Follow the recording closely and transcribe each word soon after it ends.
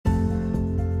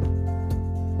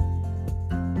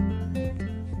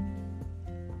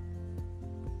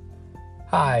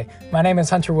Hi, my name is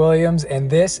Hunter Williams, and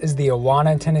this is the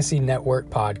Awana, Tennessee Network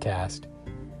podcast.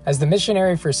 As the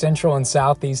missionary for Central and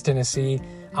Southeast Tennessee,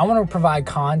 I want to provide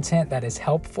content that is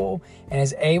helpful and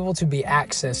is able to be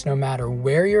accessed no matter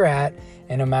where you're at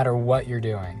and no matter what you're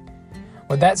doing.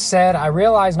 With that said, I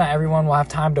realize not everyone will have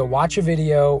time to watch a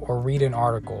video or read an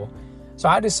article, so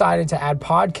I decided to add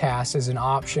podcasts as an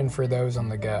option for those on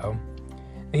the go.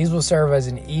 These will serve as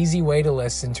an easy way to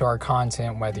listen to our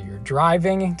content whether you're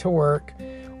driving to work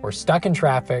or stuck in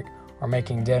traffic or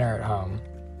making dinner at home.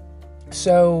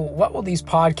 So what will these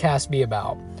podcasts be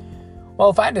about? Well,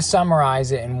 if I had to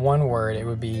summarize it in one word, it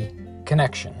would be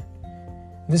connection.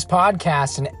 This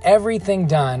podcast and everything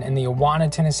done in the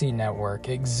Awana, Tennessee Network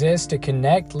exists to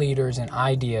connect leaders and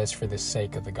ideas for the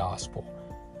sake of the gospel.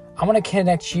 I want to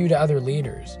connect you to other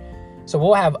leaders. So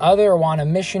we'll have other Awana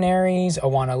missionaries,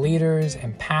 Awana leaders,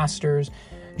 and pastors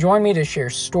join me to share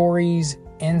stories,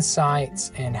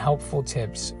 insights, and helpful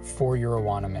tips for your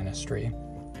Awana ministry.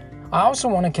 I also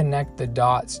want to connect the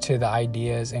dots to the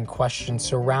ideas and questions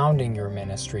surrounding your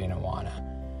ministry in Awana.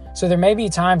 So there may be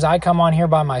times I come on here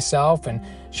by myself and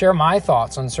share my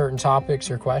thoughts on certain topics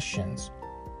or questions.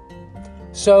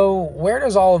 So where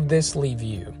does all of this leave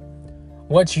you?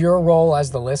 What's your role as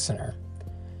the listener?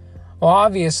 Well,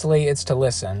 obviously, it's to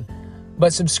listen,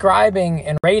 but subscribing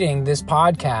and rating this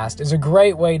podcast is a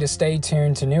great way to stay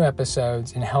tuned to new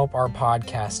episodes and help our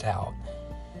podcast out.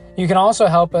 You can also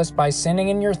help us by sending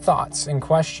in your thoughts and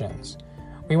questions.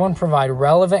 We want to provide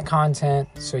relevant content,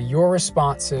 so your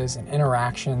responses and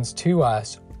interactions to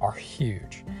us are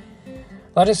huge.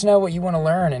 Let us know what you want to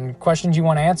learn and questions you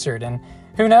want answered, and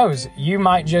who knows, you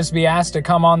might just be asked to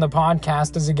come on the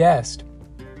podcast as a guest.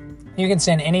 You can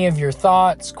send any of your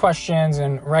thoughts, questions,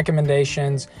 and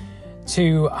recommendations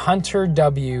to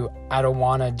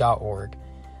hunterw@awana.org.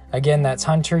 Again, that's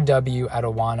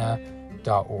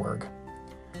hunterw@awana.org.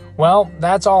 Well,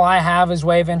 that's all I have as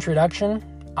way of introduction.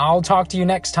 I'll talk to you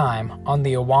next time on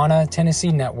the Awana,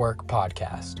 Tennessee Network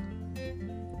podcast.